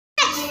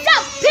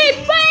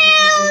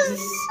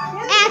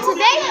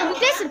today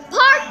this is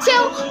part 2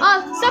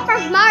 of Super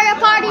Mario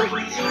Party.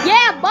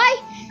 Yeah, boy.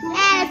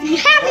 And if you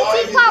haven't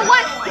seen part 1,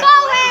 go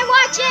ahead and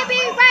watch it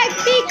right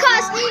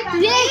because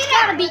it's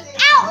gonna be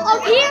out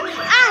of here.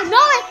 I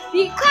know it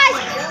because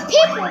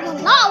people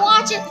will not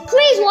watch it.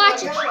 Please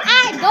watch it.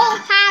 I don't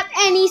have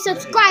any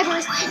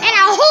subscribers, and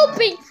I'm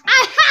hoping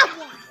I have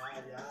one.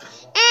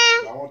 And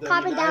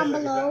comment down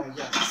below.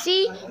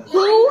 See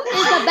who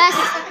is the best,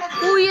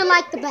 who you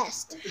like the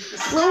best.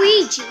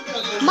 Luigi,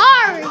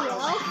 Mario,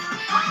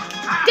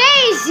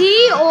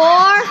 Daisy,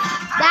 or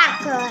that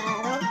girl.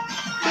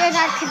 Here's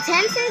our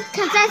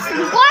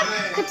contestant 1,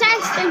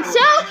 contestant 2,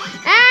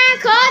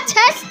 and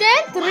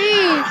contestant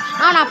 3.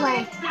 I'm not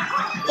playing.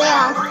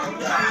 Yeah.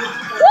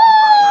 Woo!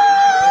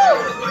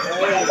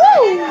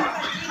 Woo!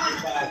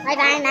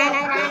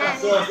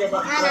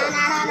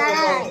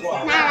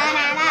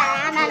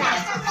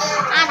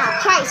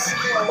 Christ.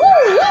 Woo,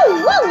 woo,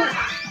 woo.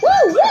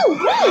 Woo, woo,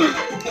 woo.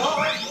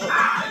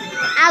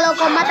 Alo,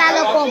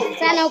 mátalo,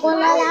 salo con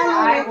la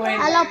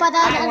alo,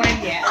 patada.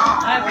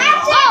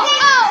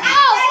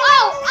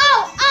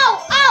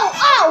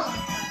 Oh.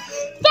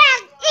 That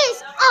is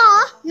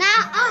all. Now,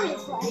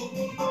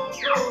 honestly.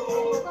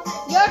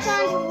 Your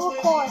turn to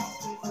record.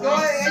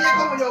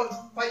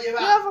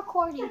 You're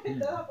recording.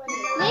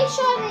 Make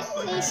sure that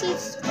they see.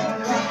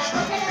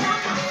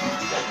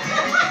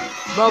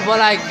 Bro, but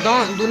like,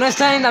 do not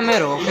stand in the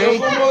middle, okay?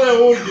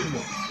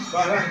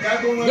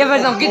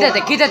 Jefferson,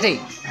 quítate.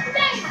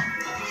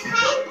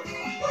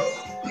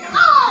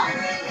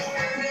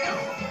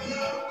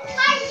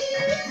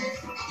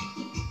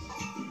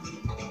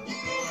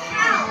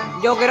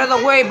 Yo, get out of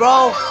the way,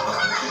 bro.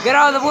 Get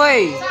out of the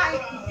way.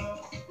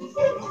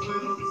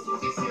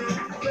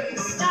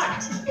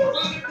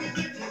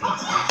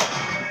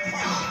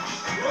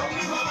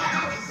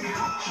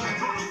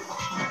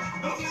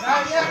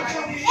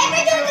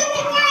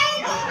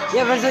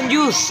 Jefferson,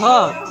 you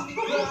suck.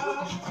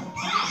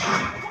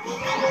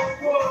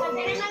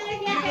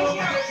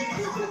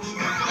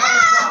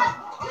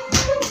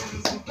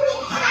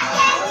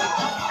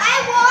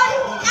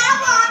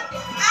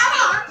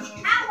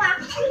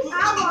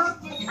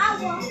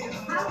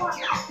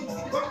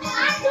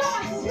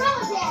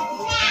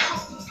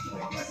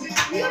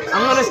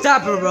 I'm gonna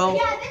stop her, bro.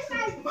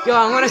 Yo,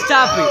 I'm gonna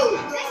stop it.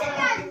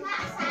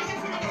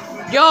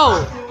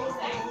 Yo.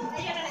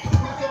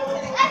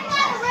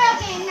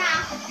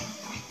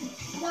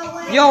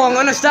 Yo, I'm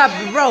gonna stop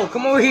you, bro.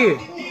 Come over here.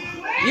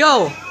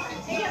 Yo.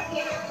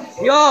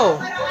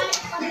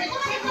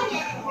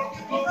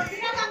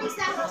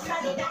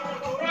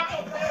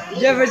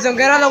 Jefferson,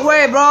 get out of the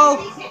way, bro.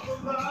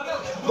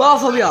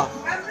 Both of y'all.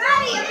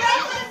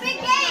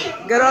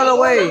 Get out of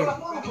the way.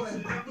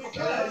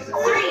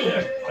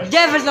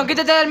 Jefferson,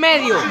 quítate del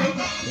medio.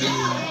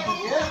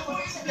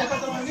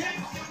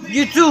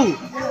 You too.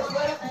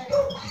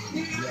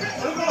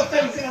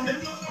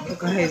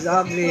 Look at his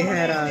ugly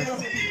head ass.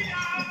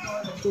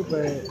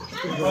 Stupid.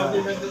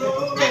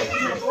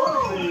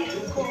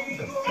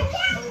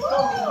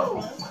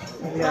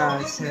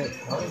 Yeah, shit.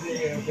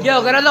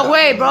 Yo, get out of the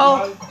way,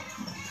 bro.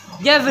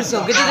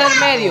 Jefferson, quítate del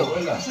medio.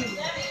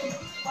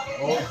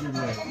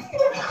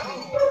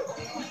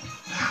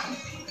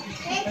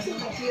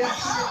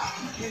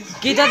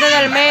 Quítate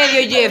del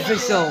medio,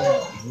 Jefferson.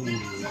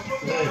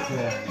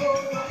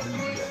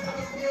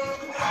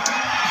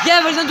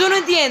 Jefferson, tú no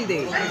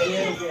entiendes.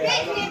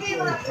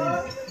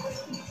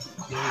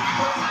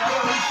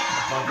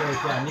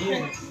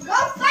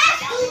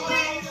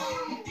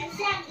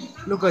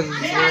 Look at this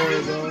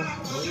boy, bro.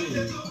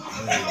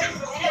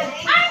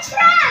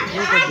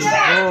 Look at this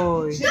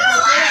boy.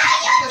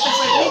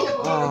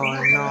 Oh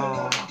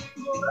no.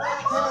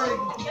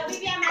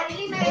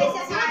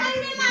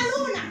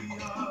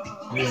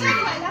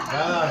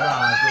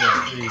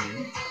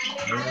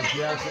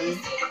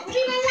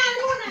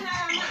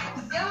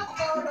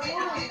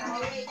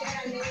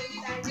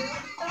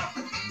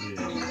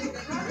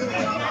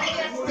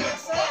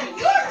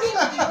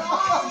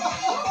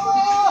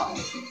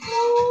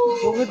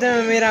 ¿Por qué usted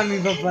me mira a mi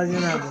papá de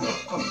una vez?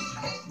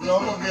 No,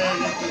 porque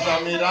te está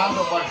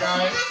mirando para acá.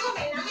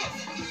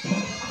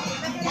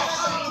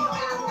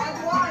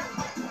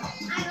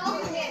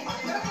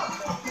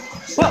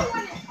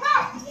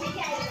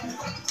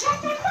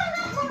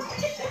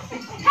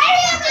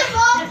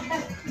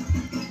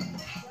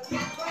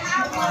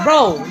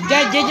 Bro, ya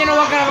no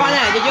va a grabar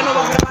nada, ya yo no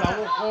va a grabar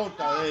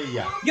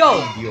Ella. Yo,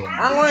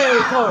 I'm going to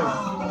record.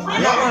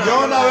 Yo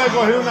una vez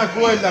cogí una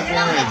cuerda con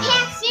ella.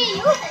 Can't see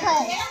you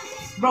play.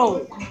 Bro.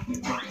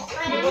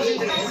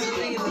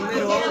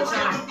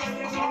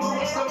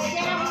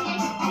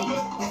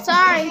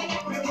 Sorry.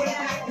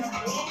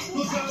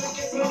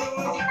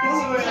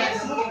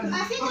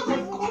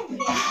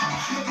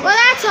 Well,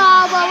 that's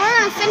all, but we're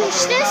gonna finish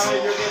this.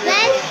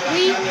 Then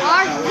we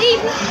are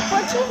leaving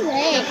for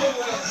today.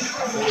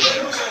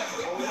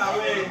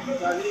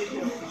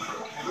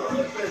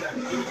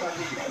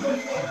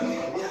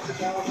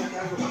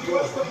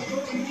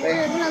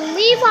 We're gonna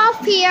leave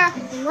off here.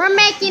 We're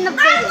making a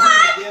video.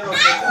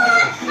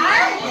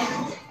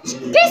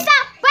 Peace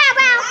out. Bye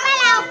bye.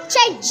 Hello.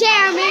 say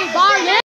Jeremy Barnett.